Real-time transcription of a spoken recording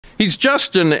He's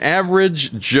just an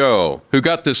average Joe who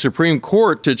got the Supreme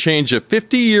Court to change a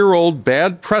 50-year-old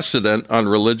bad precedent on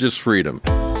religious freedom.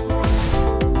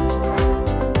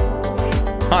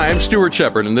 Hi, I'm Stuart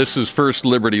Shepard, and this is First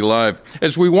Liberty Live.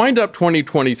 As we wind up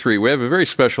 2023, we have a very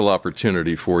special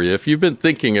opportunity for you. If you've been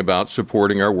thinking about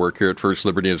supporting our work here at First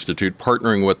Liberty Institute,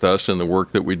 partnering with us in the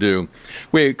work that we do,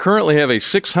 we currently have a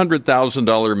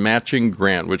 $600,000 matching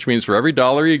grant, which means for every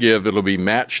dollar you give, it'll be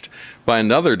matched by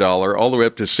another dollar, all the way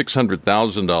up to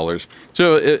 $600,000.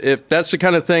 So if that's the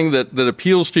kind of thing that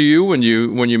appeals to you when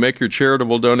you make your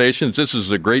charitable donations, this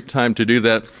is a great time to do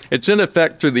that. It's in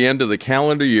effect through the end of the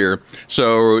calendar year.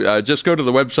 So just go to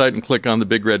the website and click on the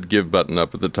big red Give button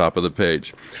up at the top of the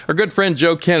page. Our good friend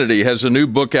Joe Kennedy has a new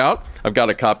book out. I've got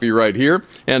a copy right here,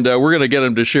 and we're going to get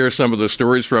him to share some of the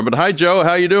stories from it. Hi, Joe.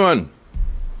 How you doing?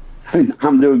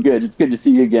 I'm doing good. It's good to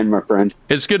see you again, my friend.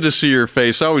 It's good to see your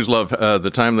face. I always love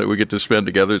the time that we get to spend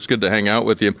together. It's good to hang out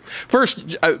with you.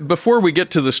 First, before we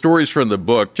get to the stories from the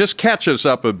book, just catch us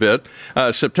up a bit.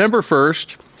 September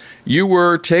 1st, you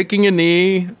were taking a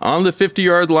knee on the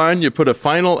 50-yard line. You put a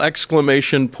final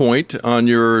exclamation point on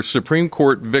your Supreme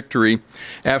Court victory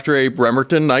after a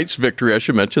Bremerton Knights victory. I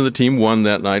should mention the team won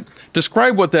that night.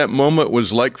 Describe what that moment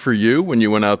was like for you when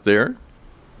you went out there.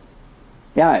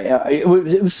 Yeah, it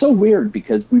was so weird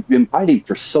because we've been fighting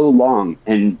for so long,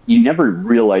 and you never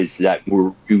realized that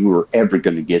we were ever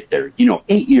going to get there.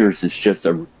 8 years is just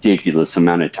a ridiculous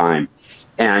amount of time.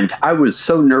 And I was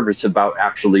so nervous about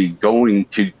actually going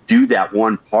to do that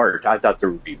one part. I thought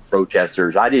there would be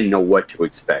protesters. I didn't know what to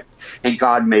expect. And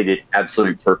God made it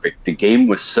absolutely perfect. The game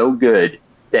was so good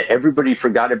that everybody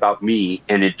forgot about me,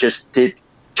 and it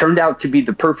turned out to be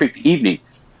the perfect evening.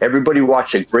 Everybody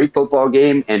watched a great football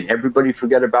game, and everybody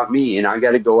forgot about me, and I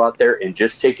got to go out there and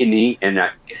just take a knee, and I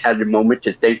had a moment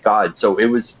to thank God. So it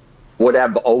was what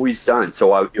I've always done.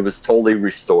 So it was totally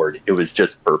restored. It was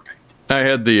just perfect. I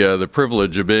had the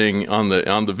privilege of being on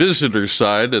the visitors'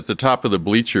 side at the top of the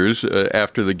bleachers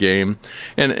after the game,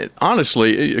 and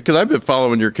honestly, because I've been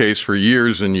following your case for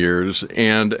years and years,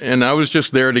 and I was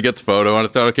just there to get the photo, and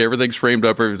I thought, okay, everything's framed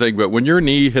up, everything, but when your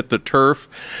knee hit the turf,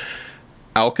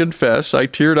 I'll confess, I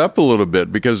teared up a little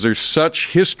bit because there's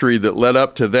such history that led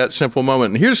up to that simple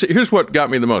moment. And here's what got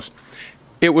me the most.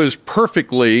 It was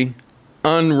perfectly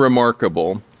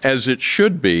unremarkable, as it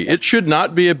should be. It should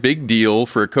not be a big deal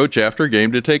for a coach after a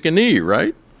game to take a knee,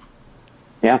 right?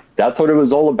 Yeah, that's what it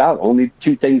was all about. Only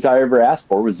two things I ever asked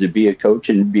for was to be a coach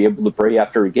and be able to pray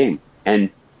after a game. And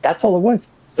that's all it was.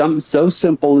 Something so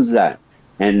simple as that.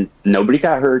 And nobody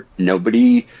got hurt.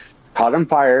 Nobody caught on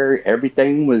fire.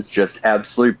 Everything was just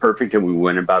absolutely perfect, and we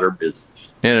went about our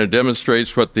business. And it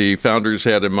demonstrates what the founders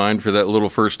had in mind for that little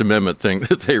First Amendment thing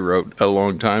that they wrote a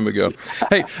long time ago.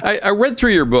 Hey, I read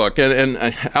through your book, and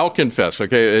I'll confess,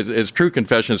 okay, it's true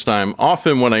confessions time.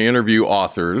 Often when I interview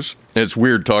authors, it's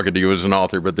weird talking to you as an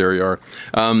author, but there you are.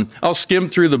 I'll skim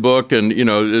through the book, and,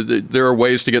 there are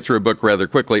ways to get through a book rather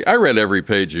quickly. I read every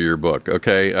page of your book,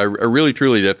 okay? I really,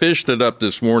 truly did. I finished it up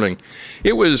this morning.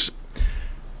 It was...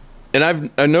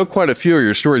 And I know quite a few of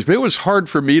your stories, but it was hard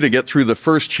for me to get through the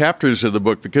first chapters of the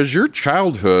book because your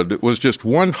childhood was just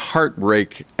one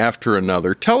heartbreak after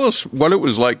another. Tell us what it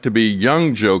was like to be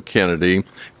young Joe Kennedy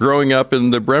growing up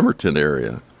in the Bremerton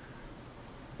area.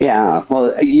 Yeah,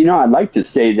 well, I'd like to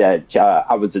say that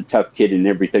I was a tough kid and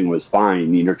everything was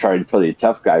fine, trying to play the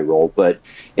tough guy role, but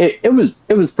it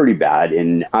was pretty bad,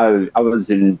 and I was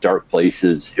in dark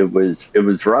places. It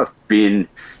was rough being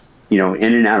in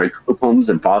and out of group homes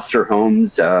and foster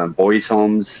homes, boys'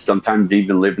 homes, sometimes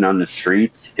even living on the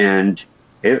streets. And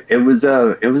it was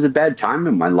a bad time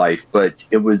in my life, but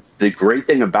it was the great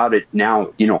thing about it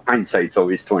now, hindsight's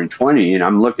always 20/20, and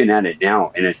I'm looking at it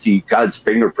now and I see God's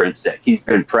fingerprints that he's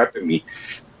been prepping me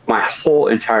my whole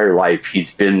entire life.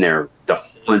 He's been there the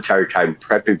whole entire time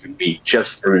prepping me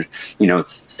just for,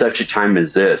 such a time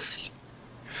as this.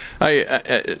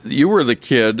 You were the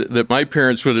kid that my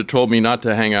parents would have told me not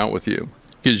to hang out with you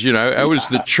because, I was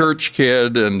the church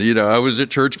kid, and, I was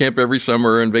at church camp every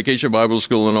summer and vacation Bible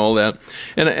school and all that.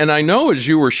 And I know as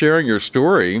you were sharing your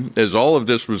story, as all of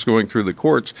this was going through the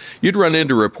courts, you'd run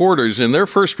into reporters, and their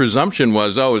first presumption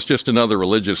was, oh, it's just another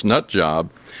religious nut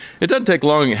job. It doesn't take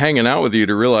long hanging out with you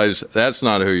to realize that's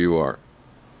not who you are.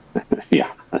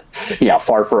 Yeah,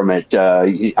 far from it.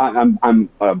 I'm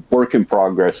a work in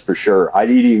progress for sure. I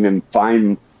didn't even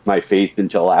find my faith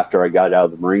until after I got out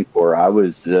of the Marine Corps. I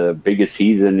was the biggest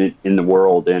heathen in the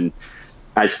world, and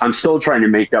I'm still trying to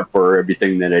make up for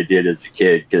everything that I did as a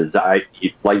kid, because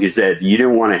like you said, you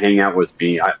didn't want to hang out with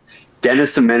me.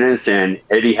 Dennis the Menace and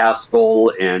Eddie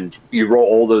Haskell, and you roll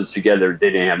all those together,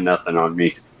 they didn't have nothing on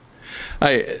me.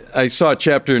 I saw a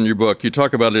chapter in your book. You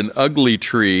talk about an ugly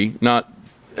tree, not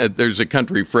there's a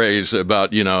country phrase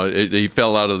about, he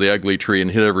fell out of the ugly tree and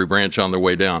hit every branch on the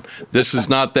way down. This is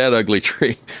not that ugly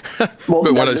tree.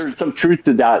 Well, but there's some truth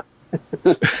to that.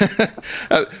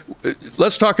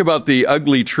 Let's talk about the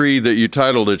ugly tree that you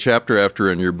titled a chapter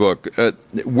after in your book.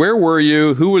 Where were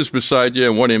you? Who was beside you?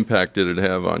 And what impact did it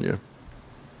have on you?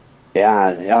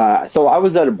 Yeah, so I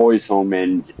was at a boys' home,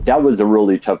 and that was a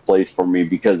really tough place for me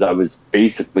because I was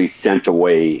basically sent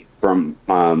away from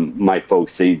my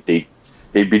folks.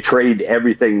 They betrayed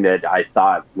everything that I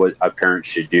thought what a parent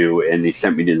should do, and they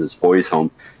sent me to this boys'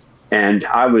 home. And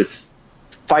I was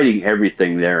fighting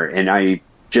everything there, and I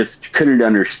just couldn't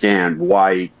understand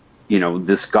why,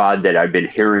 this God that I've been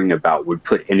hearing about would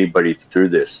put anybody through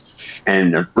this.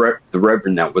 And the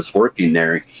reverend that was working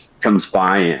there comes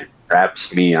by and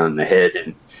raps me on the head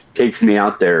and takes me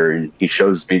out there, and he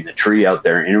shows me the tree out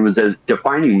there. And it was a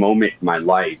defining moment in my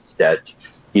life that,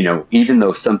 even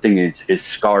though something is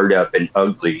scarred up and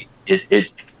ugly,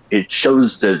 it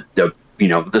shows the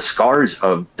scars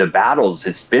of the battles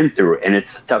it's been through, and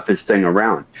it's the toughest thing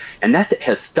around. And that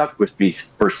has stuck with me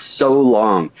for so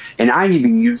long. And I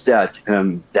even use that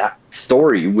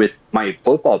story with my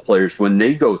football players when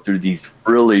they go through these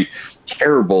really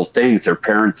terrible things. Their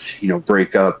parents,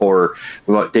 break up, or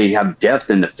they have death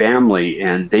in the family,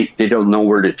 and they don't know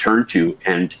where to turn to.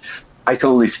 And I can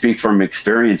only speak from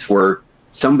experience where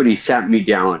somebody sat me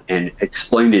down and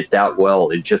explained it that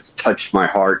well. It just touched my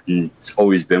heart, and it's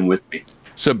always been with me.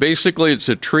 So basically, it's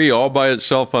a tree all by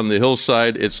itself on the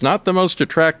hillside. It's not the most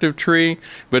attractive tree,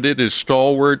 but it is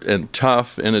stalwart and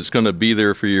tough, and it's going to be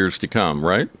there for years to come,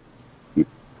 right?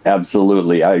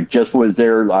 Absolutely. I just was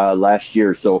there last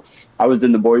year. So I was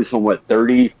in the boys' home,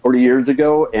 40 years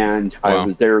ago, and wow. I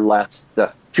was there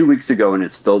 2 weeks ago, and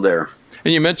it's still there.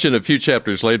 And you mentioned a few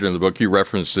chapters later in the book, you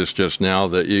referenced this just now,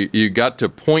 that you got to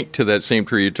point to that same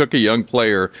tree. You took a young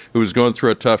player who was going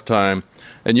through a tough time,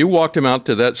 and you walked him out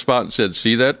to that spot and said,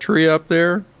 see that tree up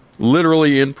there?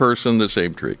 Literally in person, the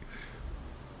same tree.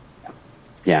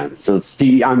 Yeah. So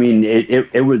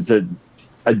it was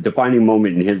a defining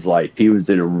moment in his life. He was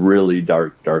in a really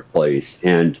dark place.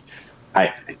 And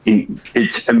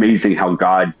it's amazing how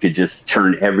God could just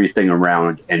turn everything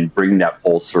around and bring that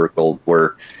full circle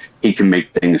where he can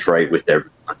make things right with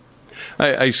everyone.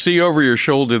 I see over your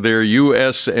shoulder there,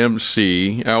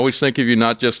 USMC. I always think of you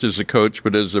not just as a coach,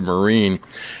 but as a Marine.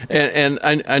 And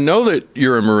I know that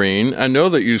you're a Marine. I know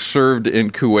that you served in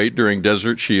Kuwait during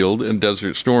Desert Shield and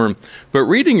Desert Storm. But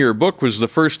reading your book was the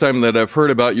first time that I've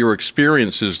heard about your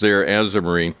experiences there as a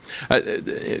Marine.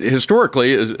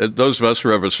 Historically, those of us who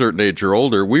have a certain age or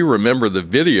older, we remember the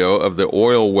video of the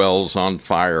oil wells on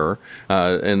fire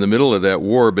in the middle of that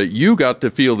war. But you got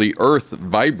to feel the earth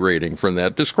vibrating from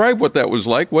that. Describe what that was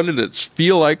like. What did it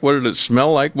feel like? What did it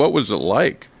smell like? What was it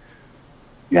like?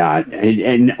 Yeah,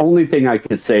 and the only thing I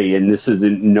can say, and this is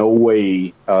in no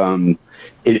way in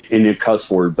a cuss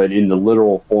word, but in the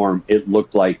literal form, it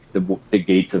looked like the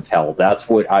gates of hell. That's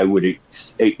what I would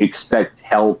expect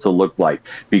hell to look like,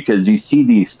 because you see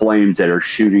these flames that are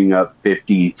shooting up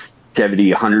 50,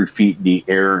 70, 100 feet in the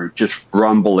air, just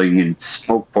rumbling and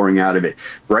smoke pouring out of it.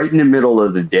 Right in the middle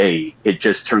of the day, it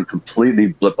just turned completely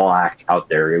black out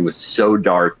there. It was so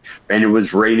dark, and it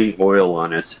was raining oil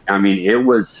on us. I mean, it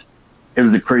was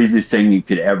the craziest thing you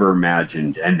could ever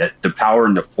imagine. And that the power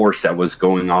and the force that was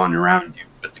going on around you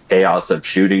with the chaos of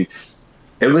shooting,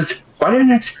 it was quite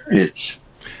an experience.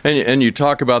 And you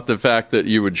talk about the fact that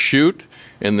you would shoot,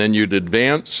 and then you'd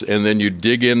advance, and then you'd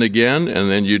dig in again, and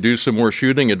then you do some more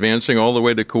shooting, advancing all the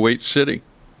way to Kuwait City.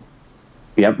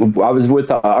 Yeah, I was with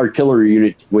the artillery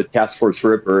unit with Task Force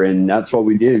Ripper, and that's what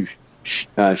we did.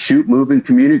 Shoot, move, and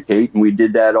communicate. And we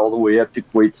did that all the way up to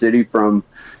Kuwait City from,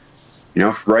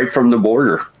 right from the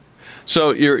border.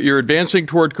 So you're advancing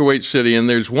toward Kuwait City, and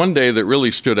there's one day that really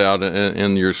stood out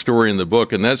in your story in the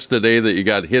book, and that's the day that you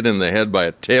got hit in the head by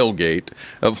a tailgate,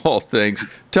 of all things.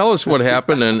 Tell us what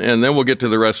happened, and then we'll get to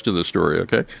the rest of the story,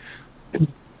 okay?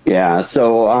 Yeah,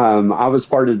 so I was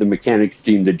part of the mechanics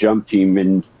team, the jump team,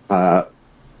 and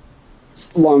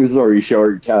long story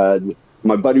short,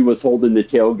 my buddy was holding the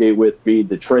tailgate with me.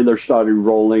 The trailer started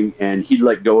rolling, and he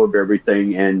let go of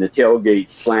everything, and the tailgate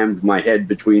slammed my head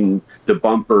between the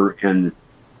bumper and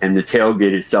the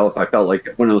tailgate itself. I felt like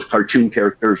one of those cartoon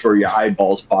characters where your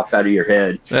eyeballs pop out of your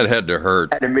head. That had to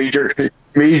hurt. I had a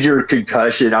major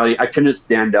concussion. I couldn't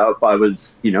stand up. I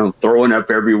was, throwing up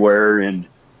everywhere, and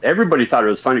everybody thought it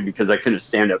was funny because I couldn't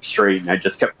stand up straight, and I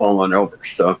just kept falling over.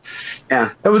 So,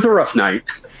 yeah, it was a rough night.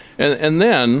 And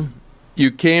then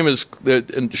you came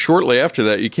and shortly after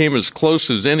that, you came as close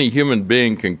as any human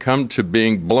being can come to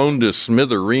being blown to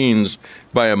smithereens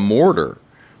by a mortar.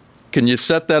 Can you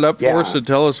set that up for us and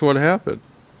tell us what happened?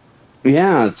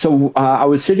 Yeah, so I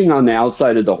was sitting on the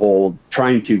outside of the hole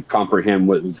trying to comprehend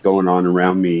what was going on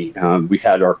around me. We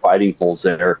had our fighting holes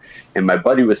there, and my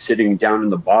buddy was sitting down in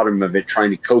the bottom of it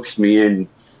trying to coax me in,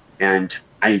 and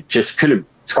I just couldn't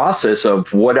process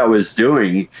of what I was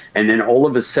doing. And then all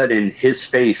of a sudden, his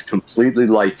face completely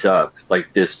lights up,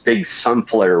 like this big sun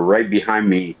flare right behind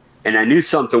me. And I knew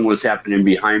something was happening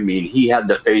behind me, and he had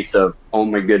the face of, oh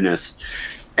my goodness.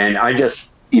 And I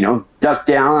just, ducked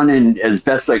down and as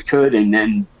best I could, and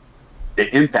then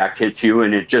the impact hits you,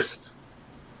 and it just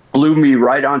blew me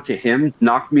right onto him,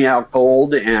 knocked me out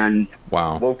cold, and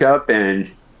woke up,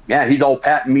 and he's all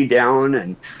patting me down,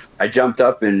 and I jumped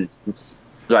up, and it's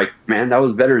like, man, that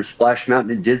was better than Splash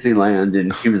Mountain in Disneyland.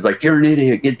 And he was like, you're an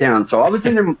idiot, get down. So I was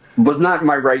not in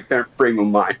my right frame of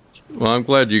mind. Well, I'm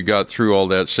glad you got through all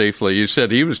that safely. You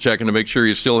said he was checking to make sure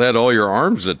you still had all your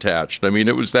arms attached. I mean,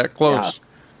 it was that close. Yeah.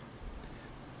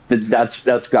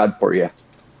 That's God for you.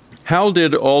 How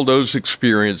did all those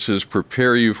experiences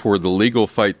prepare you for the legal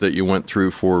fight that you went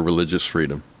through for religious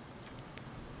freedom?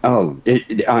 Oh,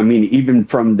 I mean, even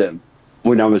from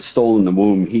when I was still in the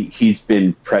womb, he's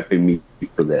been prepping me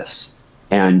for this.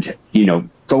 And,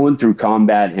 going through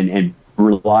combat and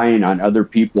relying on other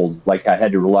people, like I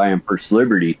had to rely on First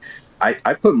Liberty,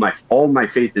 I put all my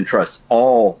faith and trust,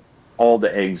 all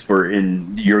the eggs were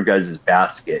in your guys'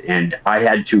 basket. And I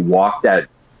had to walk that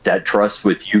trust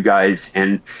with you guys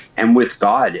and with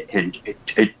God. And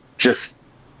it just,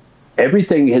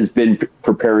 everything has been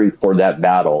preparing for that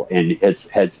battle. And it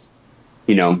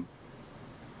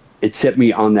set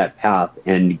me on that path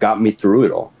and got me through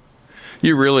it all.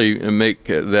 You really make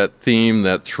that theme,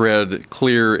 that thread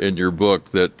clear in your book,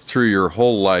 that through your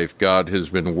whole life, God has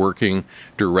been working,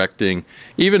 directing,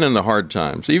 even in the hard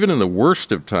times, even in the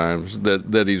worst of times,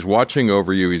 that he's watching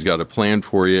over you, he's got a plan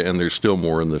for you, and there's still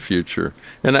more in the future.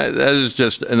 And that is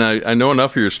just, and I know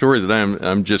enough of your story that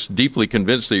I'm just deeply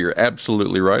convinced that you're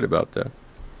absolutely right about that.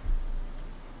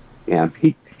 Yeah,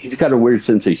 he's got a weird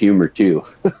sense of humor, too.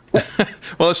 Well,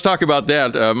 let's talk about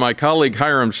that. My colleague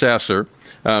Hiram Sasser,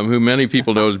 who many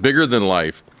people know is bigger than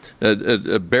life,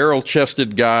 a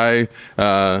barrel-chested guy,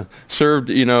 served,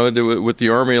 with the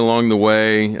Army along the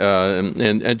way,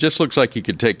 and just looks like he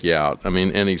could take you out,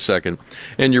 any second.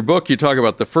 In your book, you talk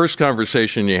about the first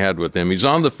conversation you had with him. He's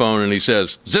on the phone, and he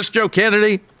says, "Is this Joe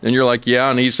Kennedy?" And you're like,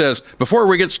 "Yeah." And he says, "Before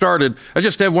we get started, I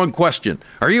just have one question.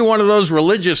 Are you one of those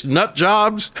religious nut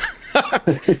jobs?"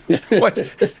 What?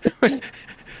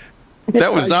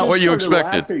 That was not what you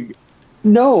expected. Laughing.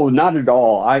 No, not at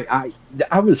all. I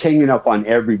was hanging up on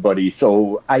everybody.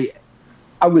 So I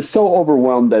was so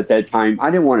overwhelmed at that time.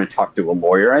 I didn't want to talk to a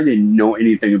lawyer. I didn't know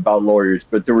anything about lawyers,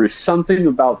 but there was something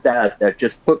about that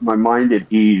just put my mind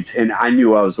at ease. And I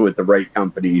knew I was with the right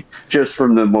company just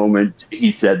from the moment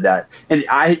he said that. And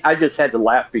I just had to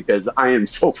laugh because I am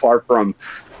so far from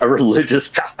a religious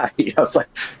guy. I was like,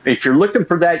 if you're looking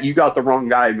for that, you got the wrong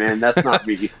guy, man. That's not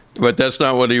me. But that's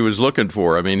not what he was looking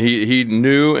for. He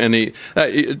knew, and he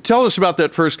tell us about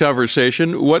that first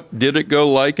conversation. What did it go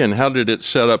like, and how did it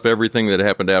set up everything that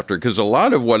happened after? Because a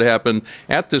lot of what happened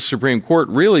at the Supreme Court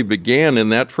really began in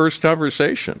that first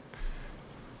conversation.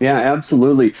 Yeah,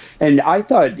 absolutely. And I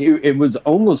thought it was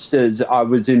almost as I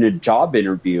was in a job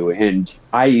interview, and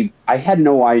I had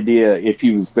no idea if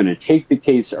he was going to take the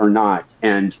case or not.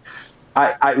 And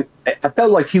I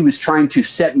felt like he was trying to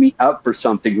set me up for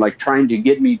something, like trying to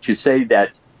get me to say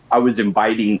that I was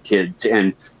inviting kids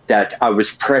and that I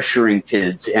was pressuring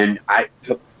kids. And I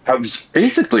was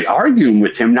basically arguing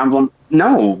with him. And I'm like,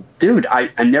 no, dude,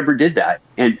 I never did that.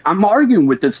 And I'm arguing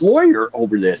with this lawyer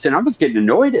over this, and I was getting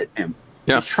annoyed at him.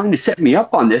 Yeah. He's trying to set me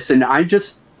up on this. And I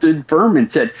just stood firm and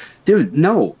said, dude,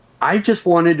 no, I just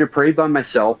wanted to pray by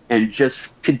myself and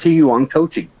just continue on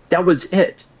coaching. That was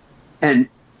it. And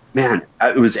man,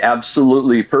 it was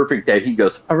absolutely perfect that he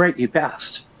goes, all right, you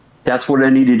passed. That's what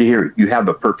I needed to hear. You have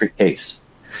a perfect case.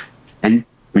 And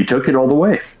we took it all the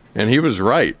way. And he was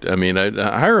right.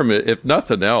 Hiram, if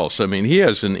nothing else, he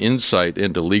has an insight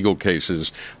into legal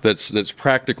cases that's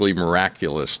practically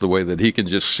miraculous, the way that he can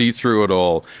just see through it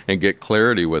all and get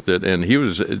clarity with it. And he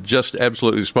was just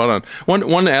absolutely spot on.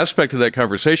 One aspect of that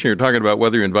conversation, you're talking about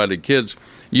whether you invited kids.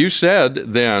 You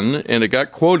said then, and it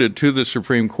got quoted to the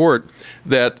Supreme Court,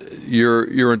 that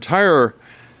your entire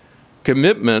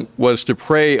commitment was to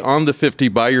pray on the 50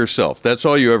 by yourself. That's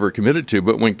all you ever committed to.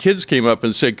 But when kids came up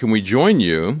and said, "Can we join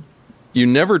you?" you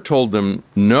never told them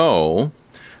no.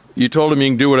 You told him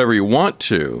you can do whatever you want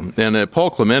to. And Paul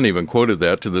Clement even quoted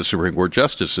that to the Supreme Court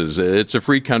justices. It's a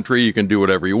free country. You can do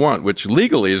whatever you want, which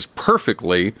legally is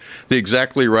perfectly the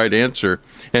exactly right answer.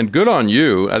 And good on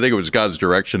you. I think it was God's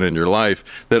direction in your life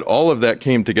that all of that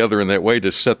came together in that way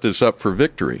to set this up for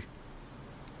victory.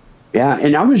 Yeah,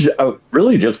 and I was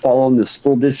really just following the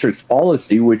school district's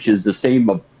policy, which is the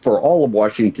same for all of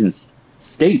Washington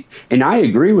state. And I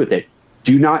agree with it.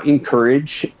 Do not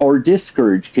encourage or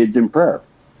discourage kids in prayer.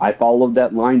 I followed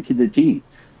that line to the T,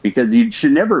 because you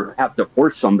should never have to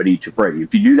force somebody to pray.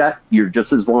 If you do that, you're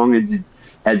just as long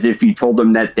as if you told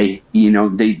them that they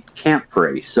can't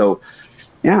pray. So,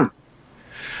 yeah.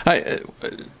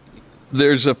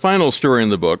 There's a final story in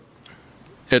the book.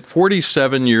 At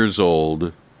 47 years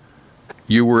old,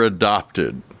 you were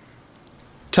adopted.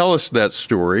 Tell us that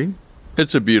story.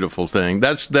 It's a beautiful thing.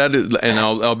 And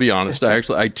I'll be honest. I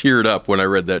teared up when I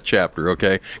read that chapter.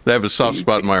 Okay, I have a soft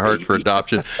spot in my heart for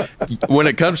adoption. When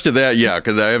it comes to that, yeah,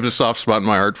 because I have a soft spot in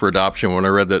my heart for adoption. When I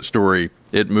read that story,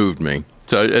 it moved me.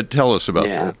 So tell us about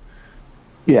that.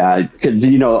 Yeah, because,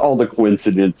 all the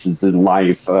coincidences in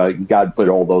life, God put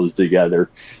all those together.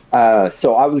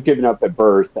 So I was given up at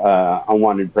birth,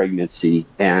 unwanted pregnancy,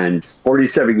 and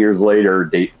 47 years later,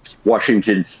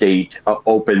 Washington State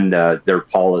opened their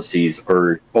policies,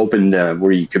 or opened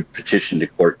where you could petition the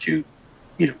court to,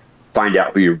 find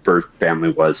out who your birth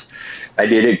family was. I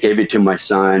did it, gave it to my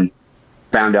son,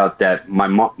 found out that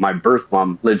my birth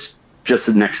mom lives just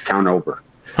the next town over.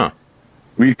 Huh.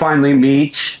 We finally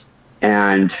meet.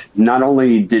 And not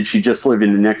only did she just live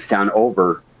in the next town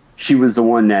over, she was the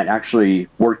one that actually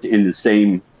worked in the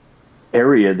same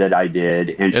area that I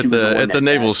did. And at the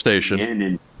naval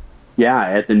station.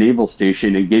 At the naval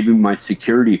station, and gave me my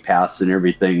security pass and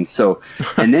everything. So,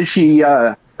 and then she,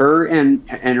 her and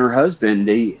her husband,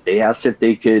 they asked if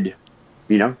they could,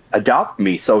 adopt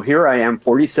me. So here I am,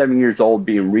 47 years old,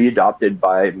 being readopted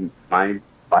by my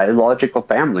biological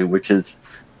family, which is,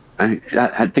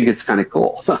 I think it's kind of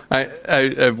cool.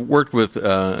 I've worked with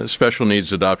special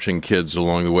needs adoption kids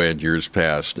along the way in years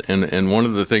past, and one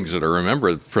of the things that I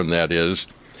remember from that is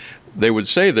they would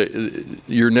say that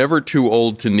you're never too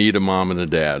old to need a mom and a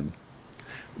dad,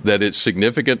 that it's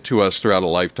significant to us throughout a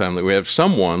lifetime that we have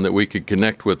someone that we could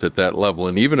connect with at that level.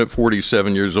 And even at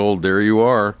 47 years old, there you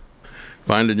are,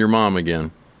 finding your mom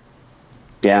again.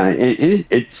 Yeah,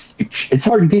 it's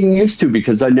hard getting used to,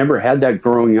 because I never had that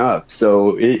growing up.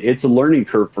 So it's a learning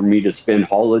curve for me to spend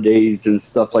holidays and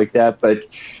stuff like that. But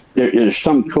there's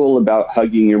something cool about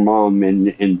hugging your mom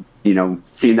and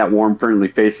seeing that warm, friendly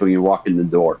face when you walk in the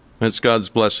door. That's God's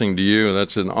blessing to you.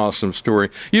 That's an awesome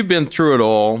story. You've been through it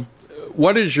all.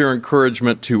 What is your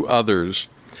encouragement to others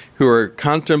who are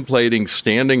contemplating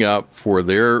standing up for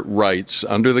their rights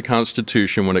under the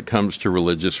Constitution when it comes to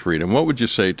religious freedom? What would you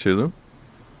say to them?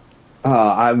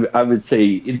 I would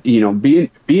say,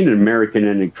 being an American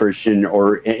and a Christian,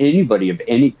 or anybody of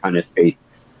any kind of faith,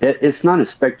 it's not a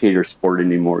spectator sport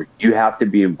anymore. You have to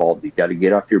be involved. You got to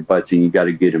get off your butts and you got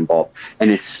to get involved.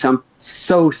 And it's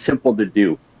so simple to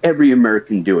do. Every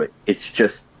American do it. It's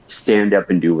just stand up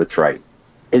and do what's right.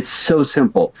 It's so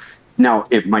simple. Now,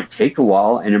 it might take a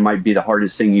while, and it might be the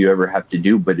hardest thing you ever have to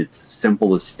do, but it's as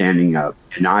simple as standing up.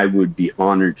 And I would be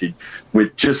honored to,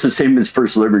 with just the same as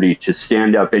First Liberty, to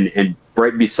stand up and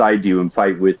right beside you and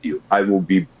fight with you. I will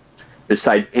be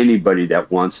beside anybody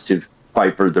that wants to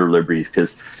fight for their liberties,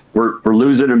 because we're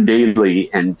losing them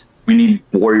daily, and we need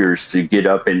warriors to get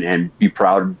up and be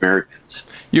proud Americans.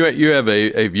 You have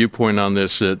a viewpoint on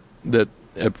this that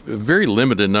a very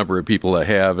limited number of people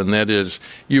have, and that is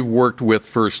you've worked with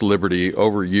First Liberty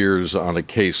over years on a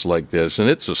case like this, and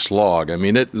it's a slog. I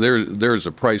mean, there's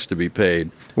a price to be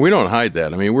paid. We don't hide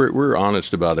that. I mean, we're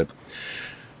honest about it.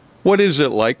 What is it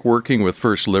like working with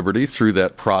First Liberty through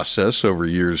that process over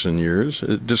years and years?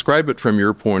 Describe it from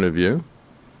your point of view.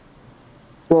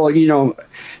 Well,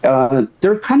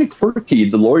 they're kind of quirky,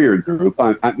 the lawyer group.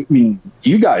 I mean,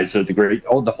 you guys are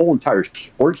the whole entire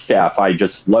support staff I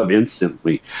just love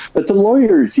instantly. But the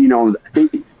lawyers,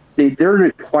 they're an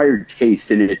acquired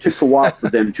taste, and it took a while for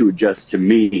them to adjust to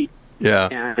me. Yeah.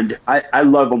 And I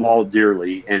love them all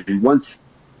dearly. And once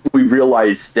we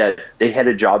realized that they had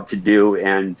a job to do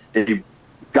and they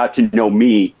got to know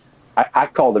me, I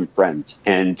call them friends.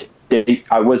 And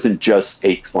I wasn't just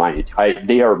a client.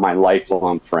 They are my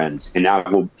lifelong friends, and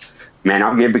I'll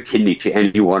give a kidney to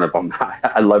any one of them.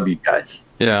 I love you guys.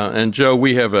 Yeah, and Joe,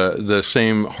 we have the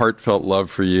same heartfelt love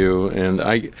for you, and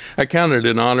I count it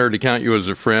an honor to count you as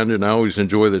a friend, and I always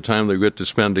enjoy the time that we get to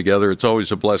spend together. It's always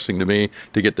a blessing to me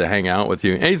to get to hang out with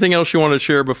you. Anything else you want to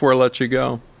share before I let you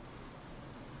go?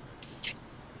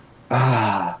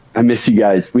 I miss you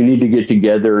guys. We need to get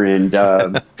together, and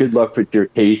good luck with your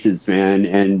cases, man.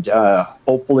 And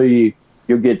hopefully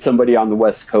you'll get somebody on the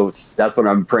West Coast. That's what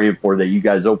I'm praying for, that you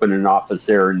guys open an office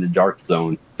there in the dark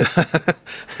zone.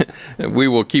 We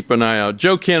will keep an eye out.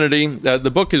 Joe Kennedy,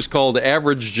 the book is called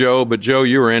Average Joe, but Joe,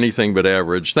 you are anything but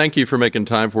average. Thank you for making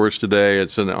time for us today.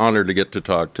 It's an honor to get to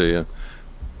talk to you.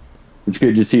 It's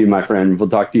good to see you, my friend. We'll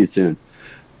talk to you soon.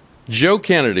 Joe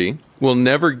Kennedy will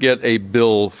never get a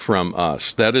bill from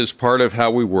us. That is part of how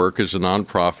we work as a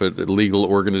nonprofit legal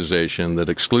organization that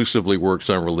exclusively works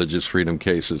on religious freedom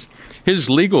cases. His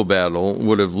legal battle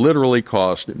would have literally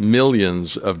cost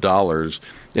millions of dollars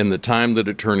in the time that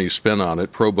attorneys spent on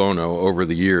it pro bono over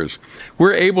the years.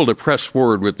 We're able to press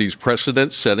forward with these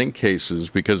precedent-setting cases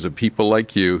because of people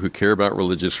like you who care about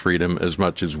religious freedom as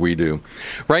much as we do.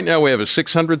 Right now, we have a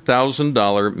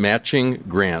 $600,000 matching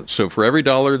grant. So for every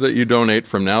dollar that you donate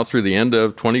from now through the end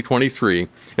of 2023,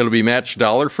 it'll be matched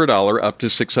dollar for dollar up to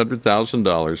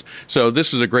 $600,000. So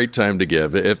this is a great time to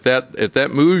give. If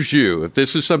that moves you, if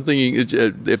this is something,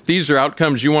 if these are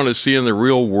outcomes you want to see in the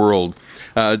real world,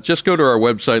 just go to our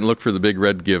website and look for the big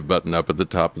red Give button up at the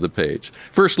top of the page.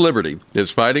 First Liberty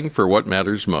is fighting for what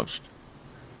matters most.